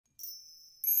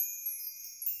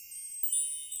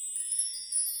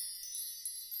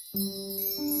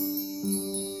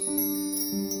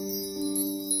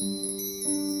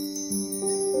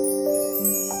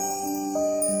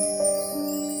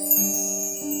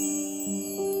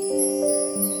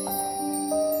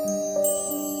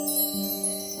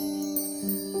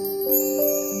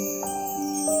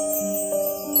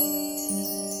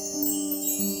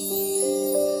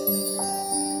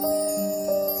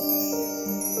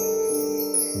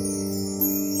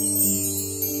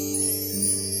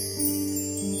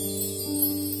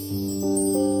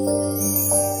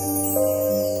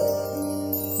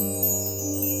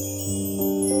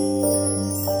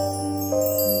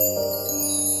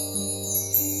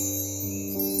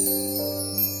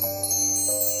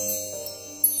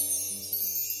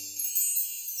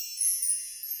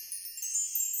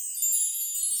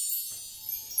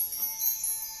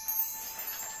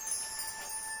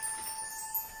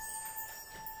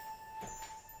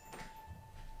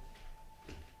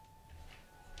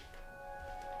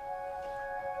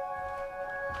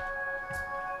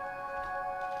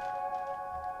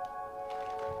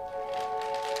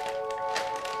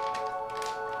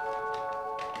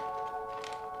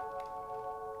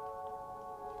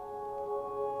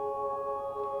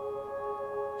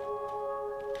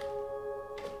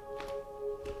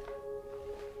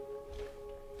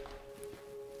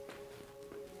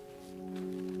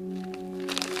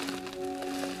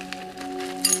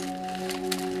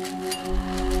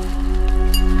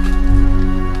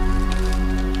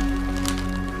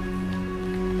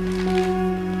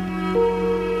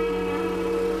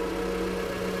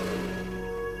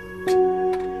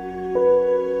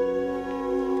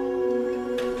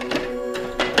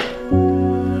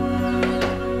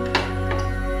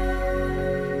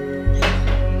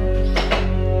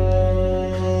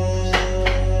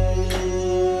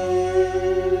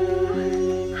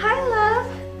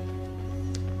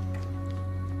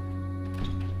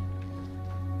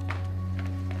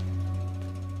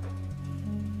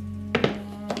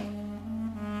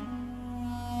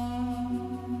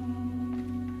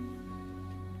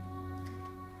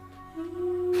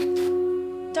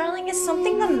Darling, is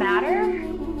something the matter?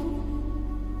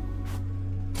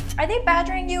 Are they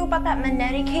badgering you about that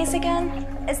Manetti case again?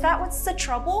 Is that what's the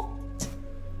trouble?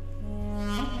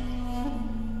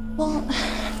 Well,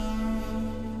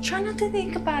 try not to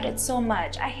think about it so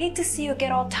much. I hate to see you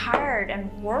get all tired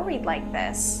and worried like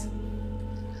this.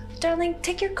 Darling,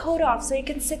 take your coat off so you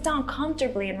can sit down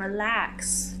comfortably and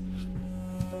relax.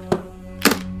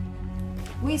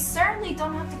 We certainly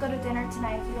don't have to go to dinner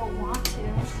tonight if you don't want to.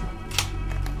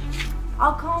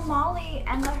 I'll call Molly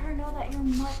and let her know that you're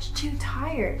much too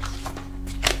tired.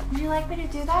 Would you like me to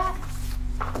do that?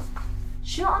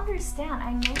 She'll understand,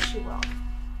 I know she will.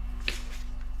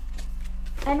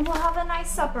 And we'll have a nice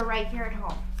supper right here at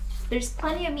home. There's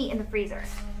plenty of meat in the freezer.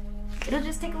 It'll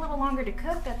just take a little longer to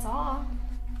cook, that's all.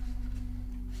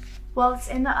 While it's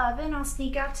in the oven, I'll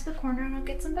sneak out to the corner and I'll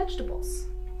get some vegetables.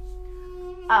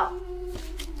 Oh,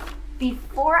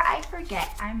 before I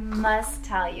forget, I must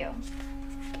tell you.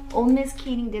 Old Miss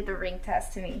Keating did the ring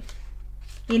test to me.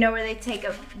 You know where they take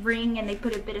a ring and they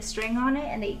put a bit of string on it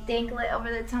and they dangle it over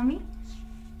the tummy?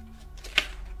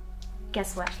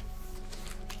 Guess what?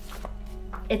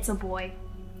 It's a boy.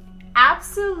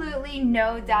 Absolutely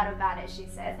no doubt about it, she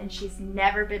says, and she's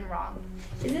never been wrong.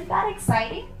 Isn't that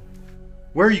exciting?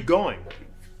 Where are you going?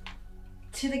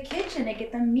 To the kitchen to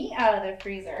get the meat out of the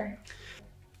freezer.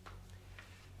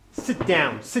 Sit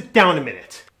down a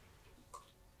minute.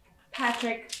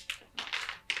 Patrick,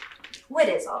 what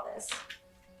is all this?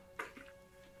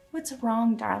 What's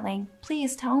wrong, darling?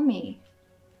 Please tell me.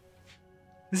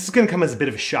 This is gonna come as a bit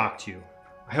of a shock to you.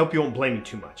 I hope you won't blame me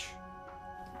too much.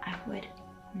 I would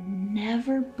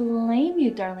never blame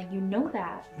you, darling. You know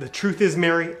that. The truth is,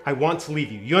 Mary, I want to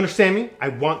leave you. You understand me? I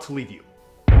want to leave you.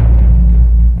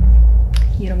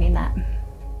 You don't mean that.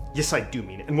 Yes, I do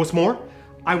mean it. And what's more,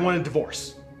 I want a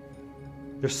divorce.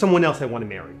 There's someone else I want to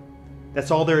marry. That's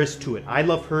all there is to it. I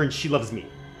love her and she loves me.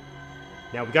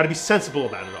 Now we gotta be sensible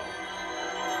about it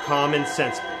all. Calm and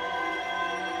sensible.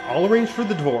 I'll arrange for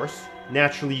the divorce.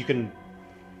 Naturally, you can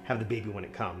have the baby when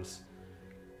it comes.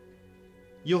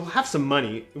 You'll have some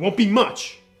money. It won't be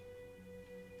much.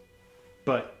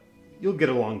 But you'll get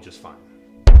along just fine.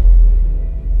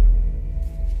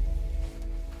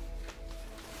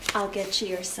 I'll get you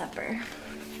your supper.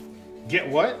 Get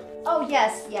what? Oh,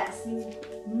 yes, yes. You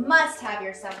must have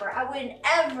your supper. I wouldn't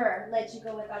ever let you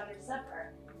go without your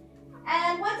supper.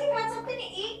 And once you've had something to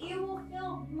eat, you will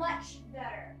feel much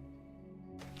better.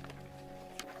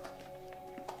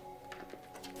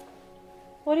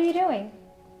 What are you doing?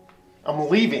 I'm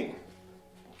leaving.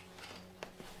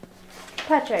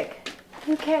 Patrick,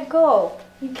 you can't go.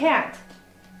 You can't.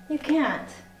 You can't.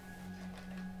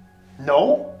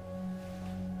 No?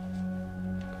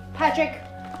 Patrick,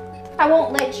 I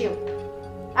won't let you.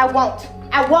 I won't.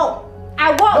 I won't. I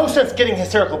won't. No sense getting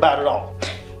hysterical about it all.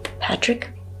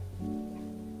 Patrick,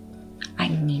 I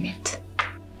mean it.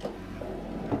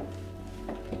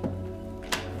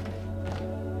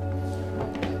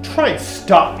 Try and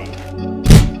stop me.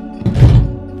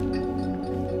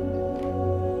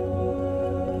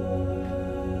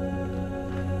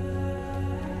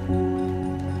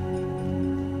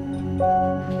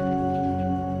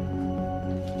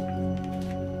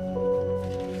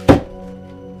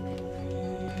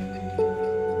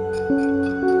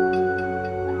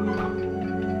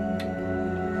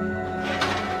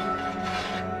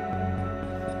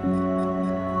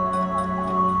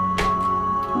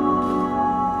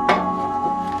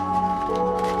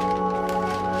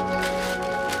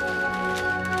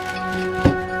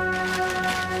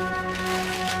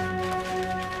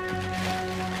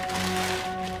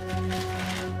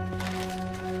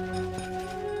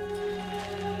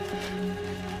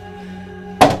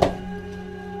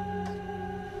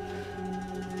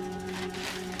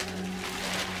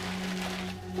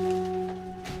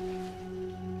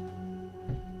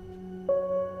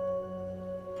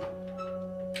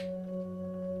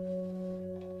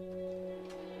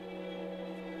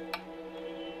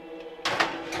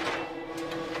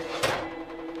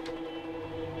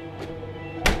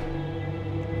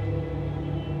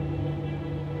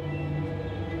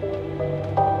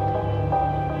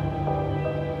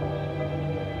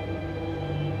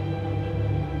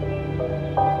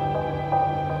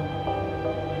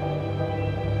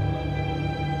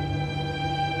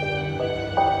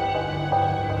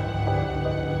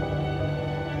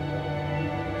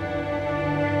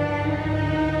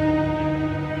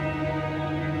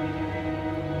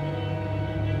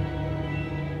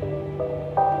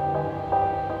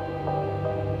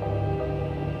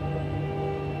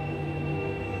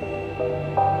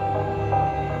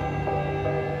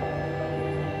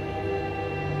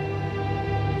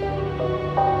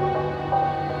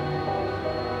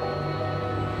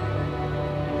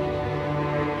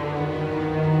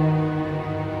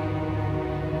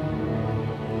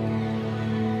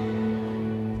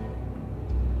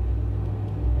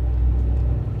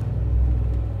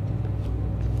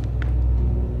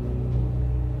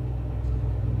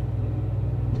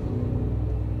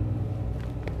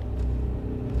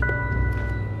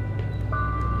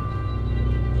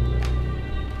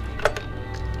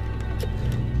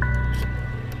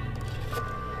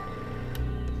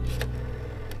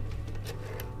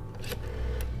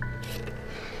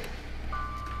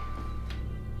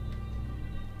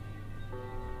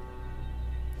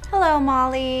 Hello,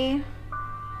 Molly.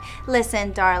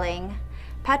 Listen, darling.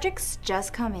 Patrick's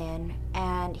just come in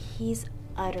and he's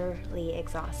utterly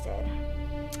exhausted.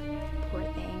 Poor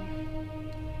thing.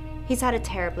 He's had a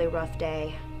terribly rough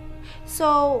day.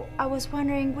 So I was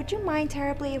wondering, would you mind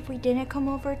terribly if we didn't come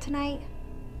over tonight?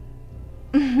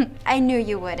 I knew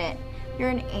you wouldn't. You're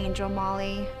an angel,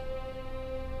 Molly.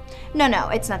 No,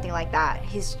 it's nothing like that.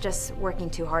 He's just working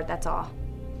too hard, that's all.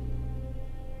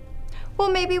 Well,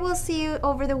 maybe we'll see you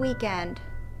over the weekend.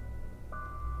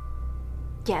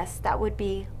 Yes, that would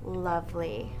be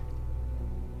lovely.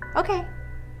 Okay,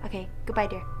 goodbye,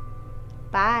 dear.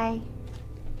 Bye.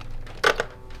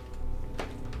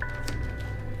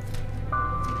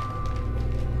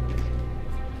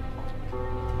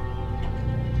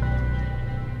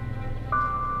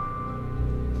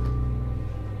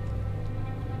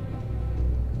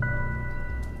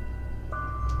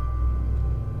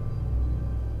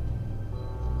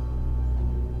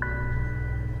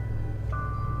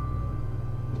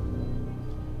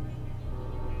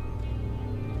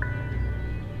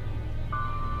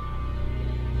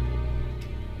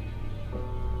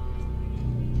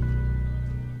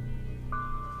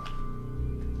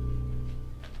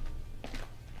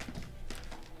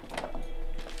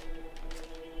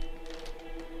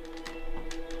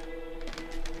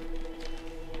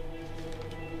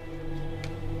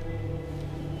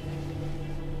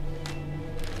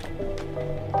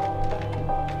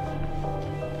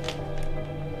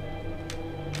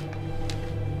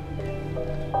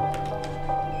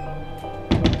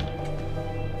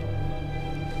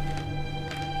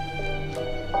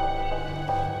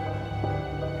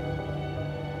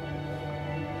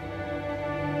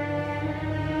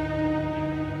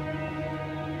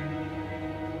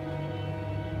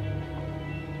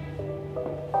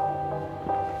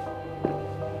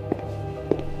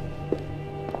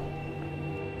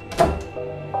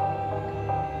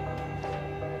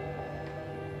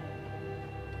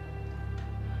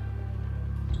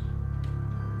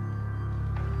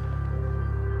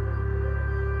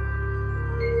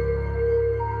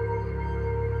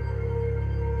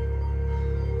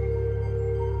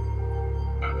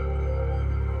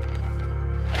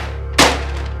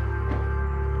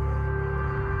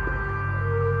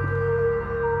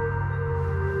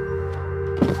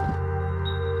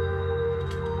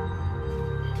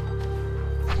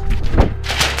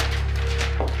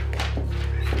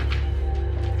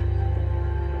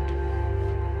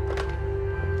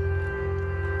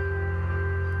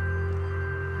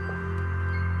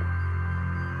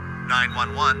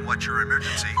 911, what's your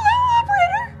emergency? Hello,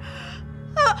 operator?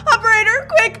 Operator,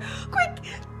 quick!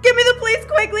 Give me the police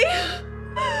quickly!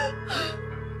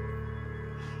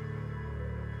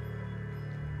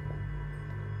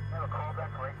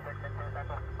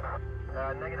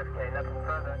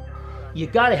 You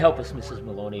gotta help us, Mrs.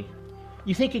 Maloney.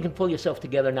 You think you can pull yourself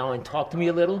together now and talk to me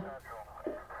a little?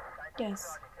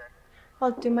 Yes.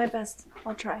 I'll do my best.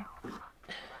 I'll try.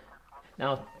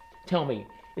 Now, tell me,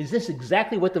 is this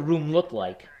exactly what the room looked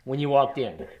like when you walked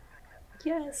in?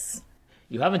 Yes.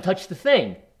 You haven't touched the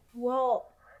thing.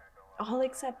 Well, all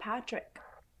except Patrick.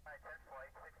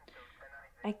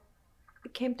 I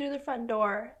came through the front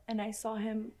door and I saw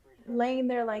him laying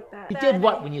there like that. You did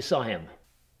what when you saw him? I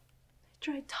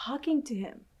tried talking to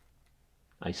him.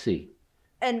 I see.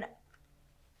 And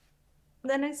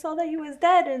then I saw that he was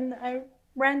dead and I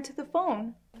ran to the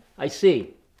phone. I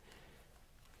see.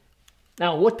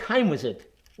 Now, what time was it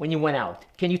when you went out?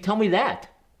 Can you tell me that?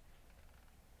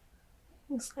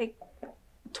 It was like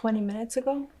 20 minutes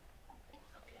ago.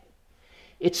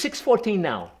 It's 6:14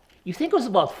 now. You think it was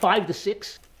about 5 to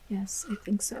 6? Yes, I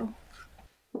think so.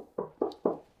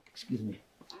 Excuse me.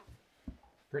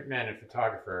 Printman and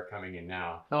photographer are coming in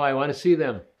now. Oh, I want to see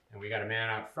them. And we got a man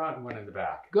out front and one in the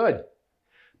back. Good.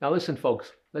 Now listen,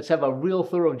 folks. Let's have a real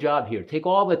thorough job here. Take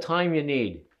all the time you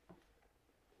need.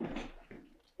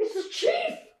 This is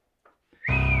Chief!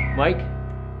 Mike,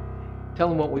 tell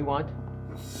them what we want.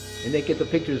 And they get the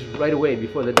pictures right away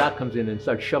before the doc comes in and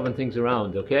starts shoving things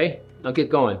around, okay? Now get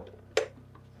going.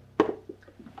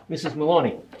 Mrs.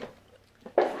 Maloney,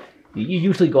 do you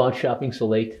usually go out shopping so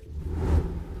late?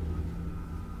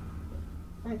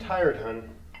 I'm tired, hon.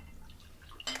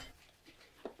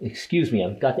 Excuse me,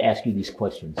 I've got to ask you these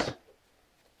questions.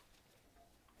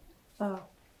 Oh,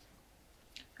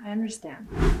 I understand.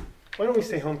 Why don't we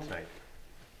stay home tonight?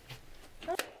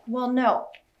 Well, no,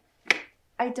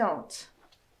 I don't.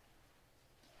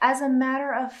 As a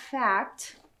matter of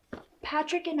fact,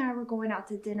 Patrick and I were going out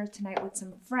to dinner tonight with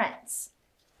some friends.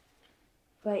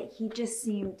 But he just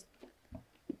seemed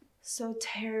so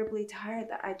terribly tired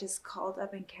that I just called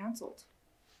up and canceled.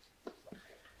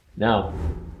 Now,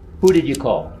 who did you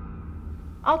call?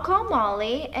 I'll call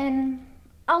Molly and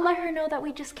I'll let her know that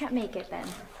we just can't make it then.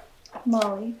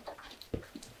 Molly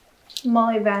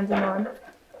Vandermont.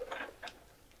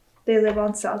 They live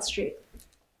on South Street.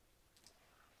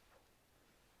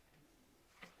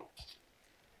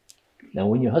 Now,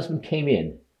 when your husband came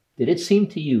in, did it seem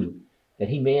to you that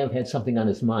he may have had something on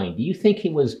his mind? Do you think he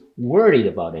was worried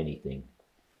about anything?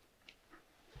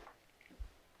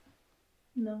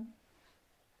 No.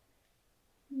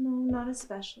 No, not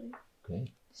especially. Okay.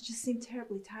 He just seemed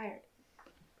terribly tired.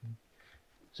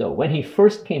 So when he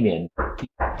first came in,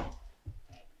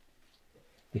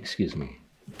 excuse me.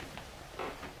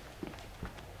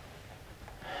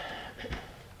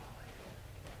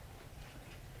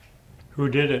 Who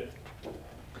did it?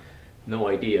 No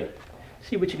idea.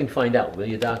 See what you can find out, will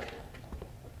you, Doc?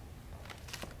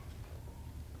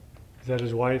 Is that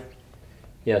his wife?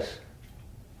 Yes.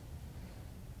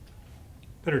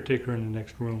 Better take her in the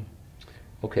next room.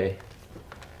 Okay.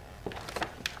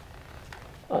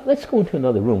 Let's go into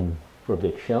another room for a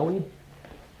bit, shall we?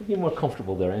 We'll be more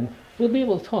comfortable there, and we'll be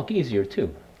able to talk easier,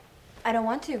 too. I don't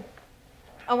want to.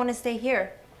 I want to stay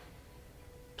here.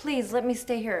 Please, let me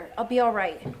stay here. I'll be all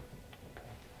right.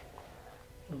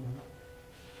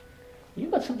 You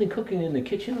got something cooking in the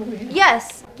kitchen over here?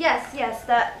 Yes.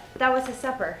 That was his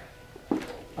supper.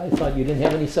 I thought you didn't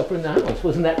have any supper in the house.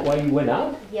 Wasn't that why you went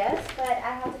out? Yes, but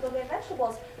I have to go get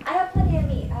vegetables. I have plenty of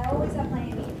meat. I always have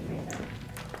plenty of meat in the freezer.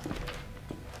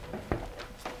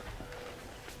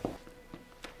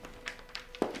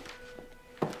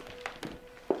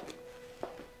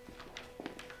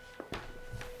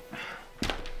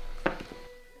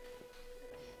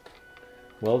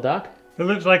 Well, Doc? It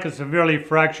looks like a severely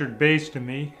fractured base to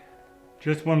me.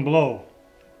 Just one blow.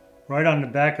 Right on the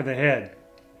back of the head.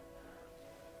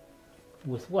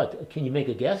 With what? Can you make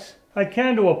a guess? I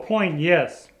can to a point,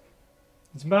 yes.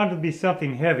 It's bound to be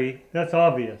something heavy, that's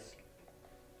obvious.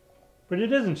 But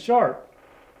it isn't sharp.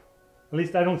 At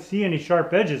least I don't see any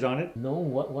sharp edges on it. No?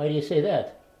 Why do you say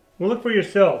that? Well, look for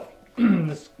yourself.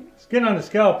 The skin on the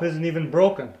scalp isn't even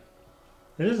broken.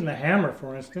 It isn't a hammer,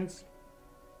 for instance.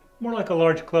 More like a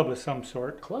large club of some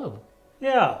sort. Club?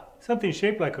 Yeah, something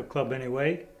shaped like a club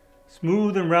anyway.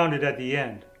 Smooth and rounded at the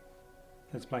end.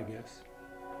 That's my guess.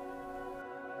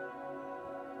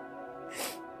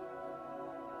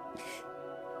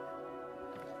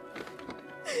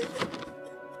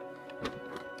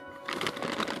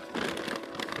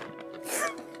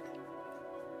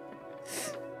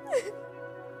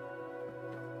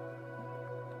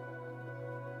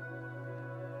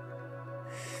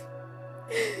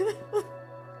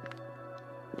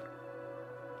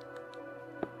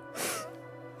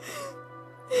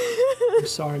 I'm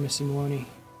sorry, Mr. Maloney.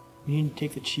 We need to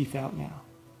take the chief out now.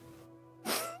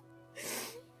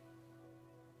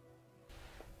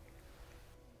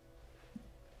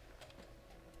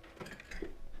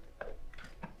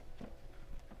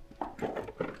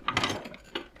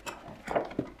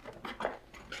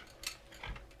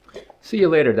 See you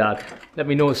later, Doc. Let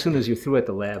me know as soon as you're through at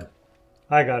the lab.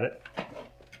 I got it.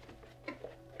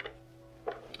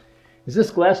 Is this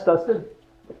glass dusted?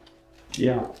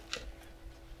 Yeah.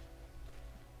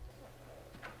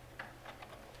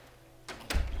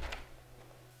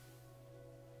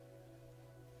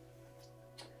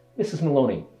 Mrs.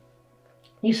 Maloney,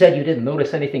 you said you didn't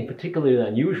notice anything particularly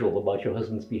unusual about your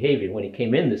husband's behavior when he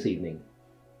came in this evening.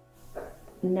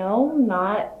 No,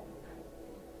 not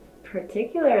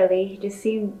particularly. He just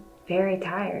seemed very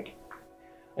tired.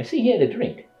 I see he had a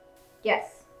drink.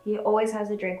 Yes, he always has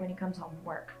a drink when he comes home from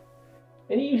work.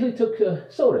 And he usually took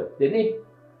soda, didn't he?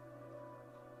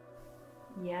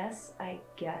 Yes, I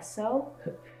guess so.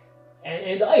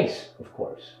 And ice, of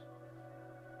course.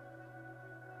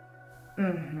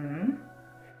 Mm-hmm.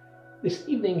 This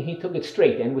evening he took it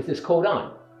straight and with his coat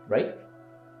on, right?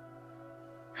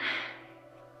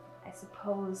 I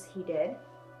suppose he did.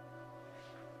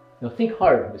 Now think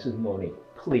hard, Mrs. Maloney,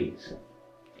 please.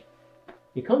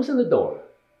 He comes in the door.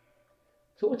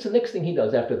 So what's the next thing he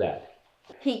does after that?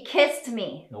 He kissed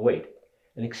me. Now wait,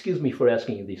 and excuse me for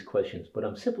asking you these questions, but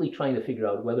I'm simply trying to figure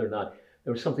out whether or not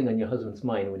there was something on your husband's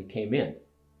mind when he came in.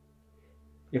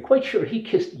 You're quite sure he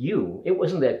kissed you? It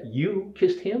wasn't that you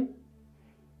kissed him?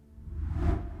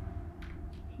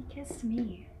 He kissed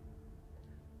me.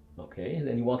 Okay, and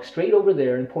then he walks straight over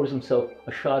there and pours himself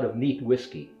a shot of neat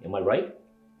whiskey. Am I right?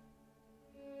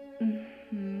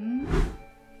 Mm-hmm.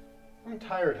 I'm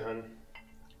tired, hon.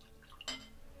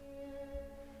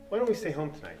 Why don't we stay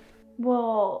home tonight?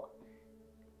 Well,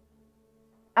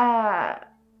 I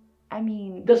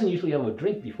mean... He doesn't usually have a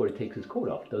drink before he takes his coat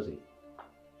off, does he?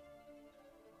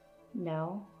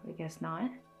 No, I guess not.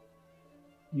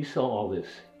 You saw all this,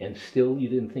 and still you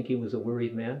didn't think he was a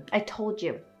worried man? I told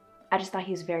you. I just thought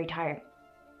he was very tired.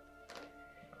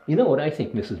 You know what I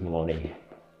think, Mrs. Maloney?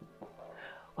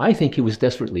 I think he was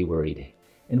desperately worried.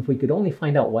 And if we could only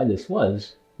find out why this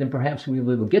was, then perhaps we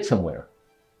will get somewhere.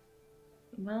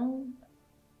 Well,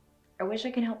 I wish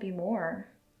I could help you more.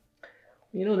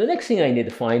 You know, the next thing I need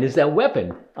to find is that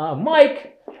weapon.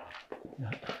 Mike!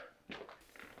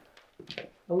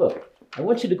 Now look, I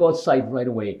want you to go outside right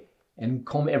away and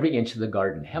comb every inch of the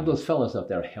garden. Have those fellas up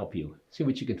there help you. See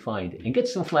what you can find. And get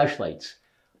some flashlights.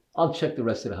 I'll check the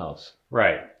rest of the house.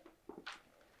 Right.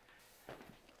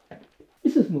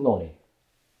 Mrs. Maloney.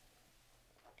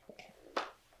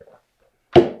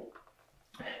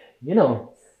 You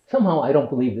know, somehow I don't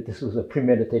believe that this was a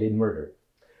premeditated murder.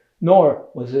 Nor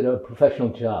was it a professional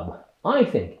job. I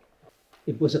think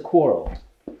it was a quarrel.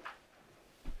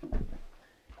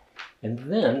 And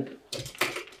then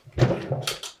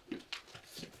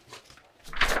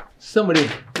somebody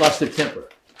lost their temper.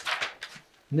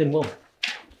 And then, well,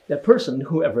 that person,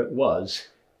 whoever it was,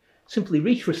 simply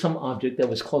reached for some object that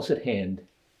was close at hand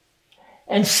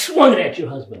and swung it at your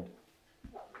husband.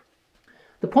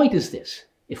 The point is this.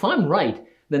 If I'm right,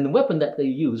 then the weapon that they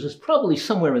used is probably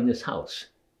somewhere in this house.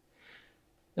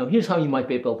 Now, here's how you might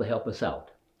be able to help us out.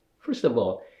 First of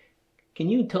all, can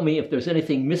you tell me if there's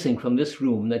anything missing from this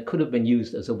room that could have been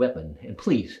used as a weapon? And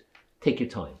please, take your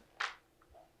time.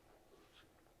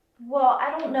 Well,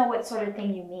 I don't know what sort of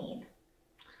thing you mean.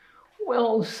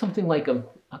 Well, something like a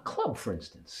club, for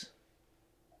instance.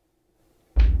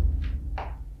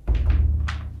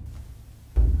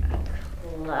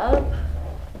 Club?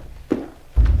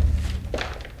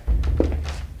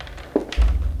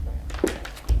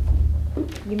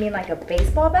 You mean like a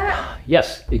baseball bat?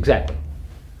 Yes, exactly.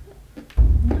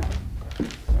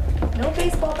 No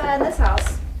baseball bat in this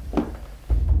house.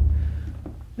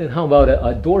 Then how about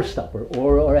a door stopper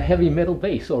or a heavy metal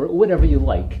base or whatever you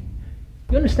like?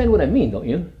 You understand what I mean, don't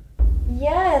you?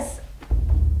 Yes.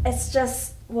 It's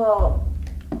just, well,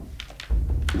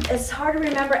 it's hard to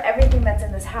remember everything that's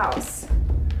in this house.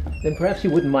 Then perhaps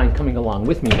you wouldn't mind coming along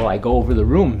with me while I go over the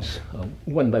rooms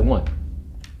one by one.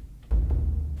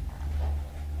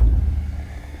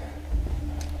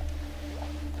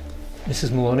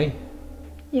 Mrs. Maloney?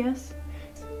 Yes?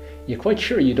 You're quite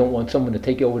sure you don't want someone to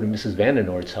take you over to Mrs.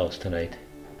 Vandenoord's house tonight?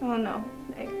 Oh no.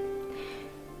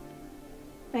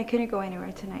 I couldn't go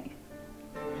anywhere tonight.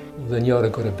 Well, then you ought to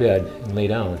go to bed and lay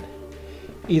down.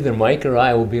 Either Mike or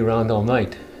I will be around all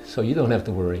night, so you don't have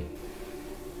to worry.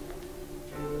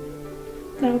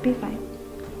 That'll be fine.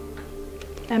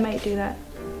 I might do that.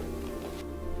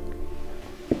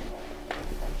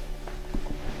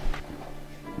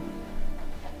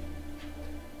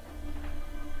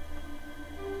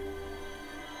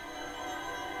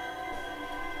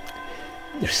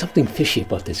 something fishy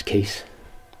about this case.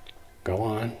 Go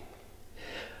on.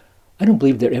 I don't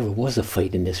believe there ever was a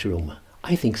fight in this room.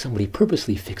 I think somebody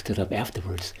purposely fixed it up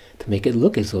afterwards to make it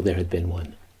look as though there had been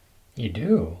one. You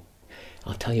do?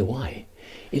 I'll tell you why.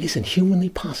 It isn't humanly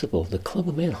possible to club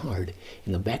a man hard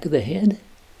in the back of the head,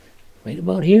 right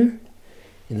about here,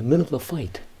 in the middle of a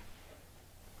fight.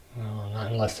 Well,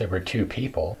 not unless there were two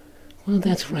people. Well,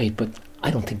 that's right, but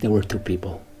I don't think there were two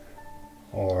people.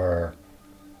 Or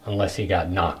unless he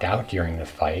got knocked out during the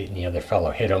fight and the other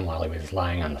fellow hit him while he was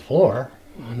lying on the floor.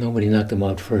 Well, nobody knocked him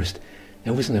out first.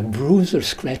 There wasn't a bruise or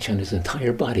scratch on his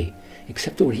entire body,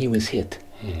 except where he was hit.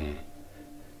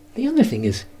 The other thing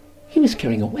is, he was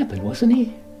carrying a weapon, wasn't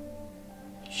he?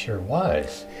 Sure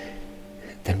was.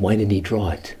 Then why didn't he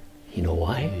draw it? You know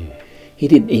why? He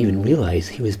didn't even realize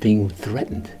he was being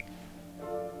threatened.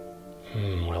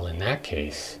 Well, in that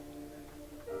case,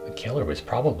 the killer was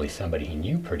probably somebody he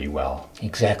knew pretty well.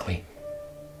 Exactly.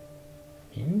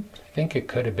 You think it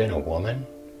could have been a woman?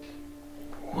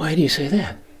 Why do you say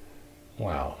that?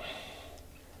 Well,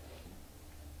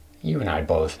 you and I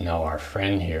both know our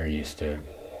friend here used to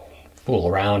fool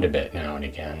around a bit now and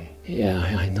again. Yeah,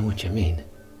 I know what you mean.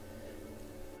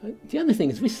 The other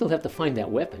thing is we still have to find that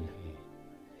weapon.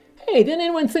 Hey, didn't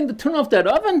anyone think to turn off that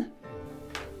oven?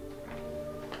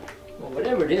 Well,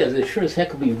 whatever it is, it sure as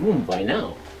heck will be ruined by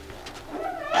now.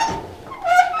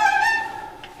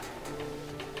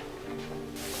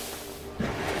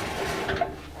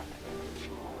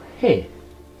 Hey,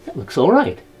 that looks all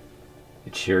right.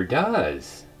 It sure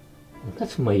does. Well,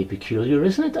 that's mighty peculiar,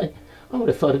 isn't it? I would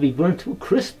have thought it'd be burnt to a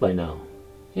crisp by now.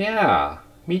 Yeah,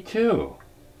 me too.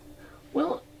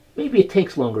 Well, maybe it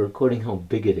takes longer according how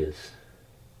big it is.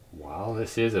 Well,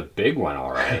 this is a big one,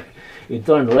 all right. You're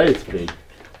darn right it's big.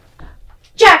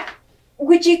 Jack,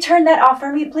 would you turn that off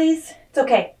for me, please? It's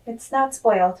okay. It's not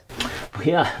spoiled.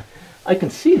 Yeah, I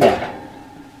can see that.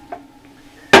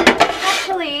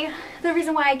 Actually, the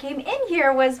reason why I came in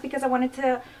here was because I wanted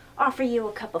to offer you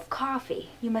a cup of coffee.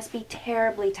 You must be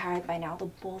terribly tired by now, the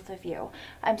both of you.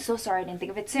 I'm so sorry I didn't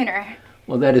think of it sooner.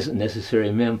 Well, that isn't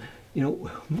necessary, ma'am. You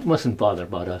know, you mustn't bother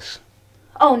about us.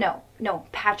 Oh, no.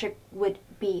 Patrick would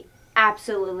be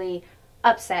absolutely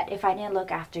upset if I didn't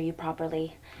look after you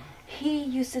properly. He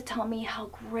used to tell me how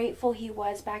grateful he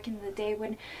was back in the day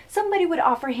when somebody would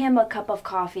offer him a cup of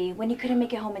coffee when he couldn't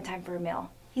make it home in time for a meal.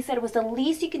 He said it was the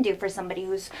least you can do for somebody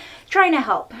who's trying to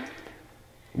help.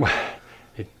 Well,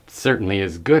 it certainly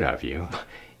is good of you.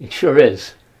 It sure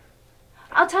is.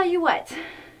 I'll tell you what.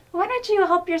 Why don't you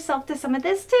help yourself to some of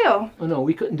this too? Oh, no,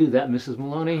 we couldn't do that, Mrs.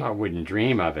 Maloney. I wouldn't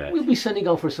dream of it. We'll be sending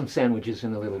out for some sandwiches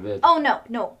in a little bit. Oh,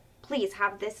 no. Please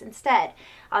have this instead.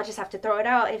 I'll just have to throw it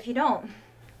out if you don't.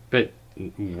 But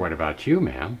what about you,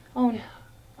 ma'am? Oh,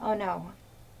 no.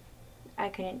 I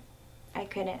couldn't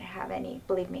have any,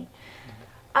 believe me.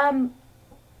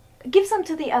 Give some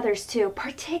to the others too,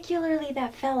 particularly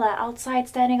that fella outside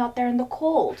standing out there in the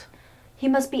cold. He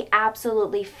must be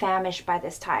absolutely famished by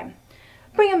this time.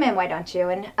 Bring him in, why don't you?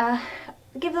 And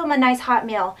give them a nice hot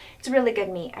meal. It's really good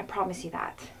meat, I promise you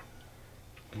that.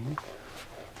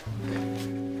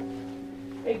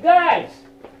 Hey, guys!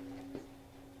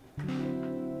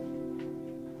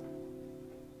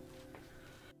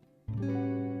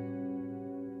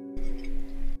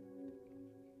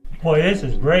 Boy, this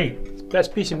is great. It's the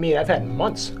best piece of meat I've had in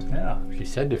months. Yeah. She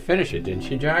said to finish it, didn't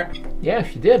she, Jack? Yeah,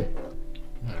 she did.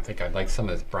 I think I'd like some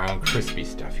of this brown crispy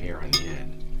stuff here on the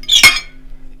end.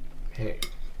 Hey,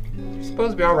 you suppose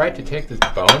it'd be all right to take this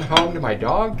bone home to my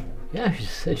dog? Yeah, she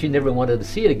said she never wanted to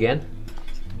see it again.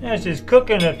 Yeah, she's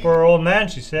cooking it for her old man,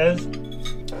 she says.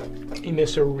 He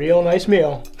missed a real nice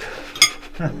meal.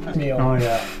 Oh,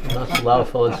 yeah. Not so loud,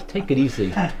 fellas. Take it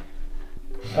easy.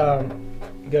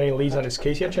 Got any leads on this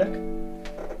case yet, Chuck?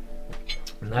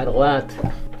 Not a lot.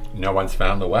 No one's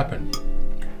found the weapon.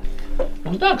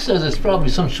 Well, Doc says it's probably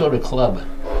some sort of club.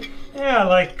 Yeah,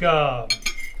 like a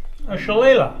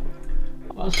shillelagh.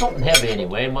 Well, something heavy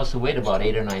anyway. It must have weighed about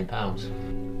 8 or 9 pounds.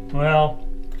 Well,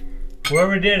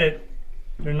 whoever did it,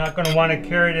 they're not going to want to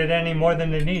carry it any more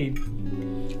than they need.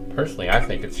 Personally, I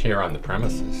think it's here on the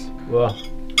premises. Well,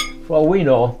 for all we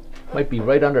know, might be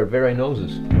right under our very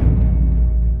noses.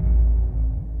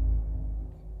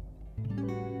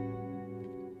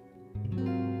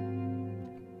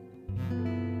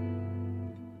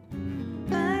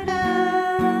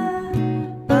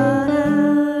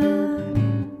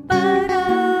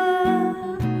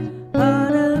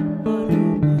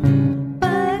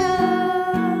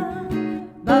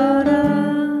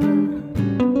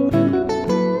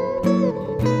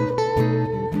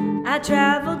 I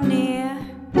traveled near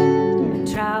and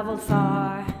traveled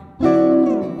far.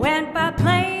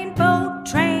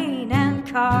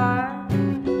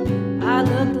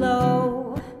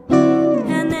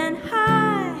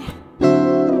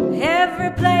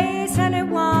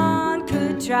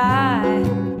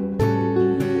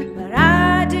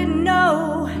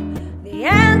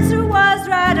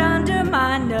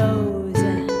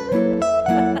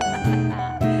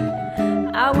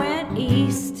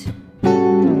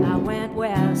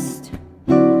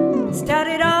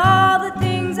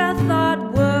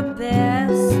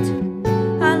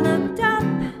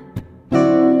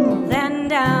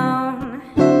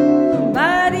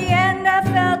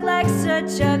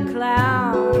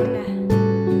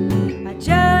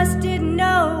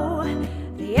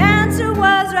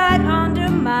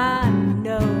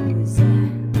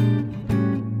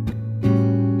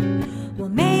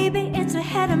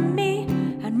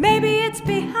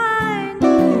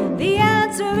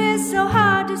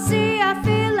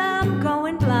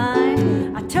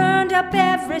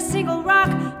 single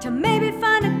rock to maybe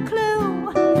find a clue,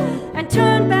 and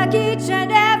turn back each and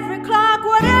every clock.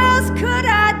 What else could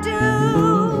I do?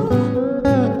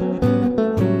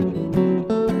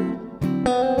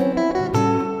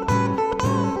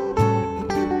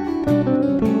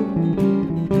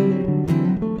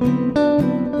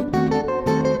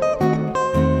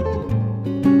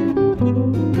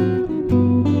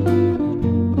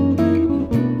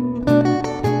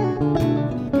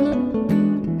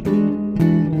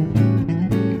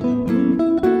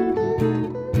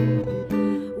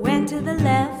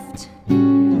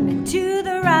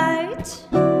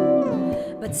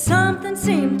 But something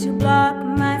seemed to block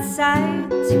my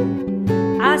sight.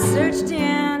 I searched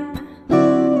in,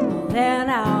 then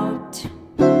out.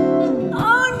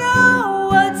 Oh no,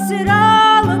 what's it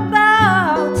all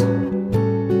about?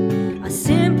 I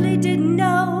simply didn't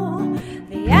know.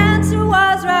 The answer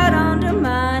was right under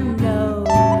my nose.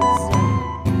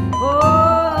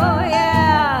 Oh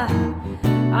yeah,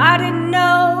 I didn't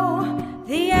know.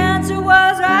 The answer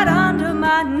was right under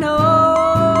my nose.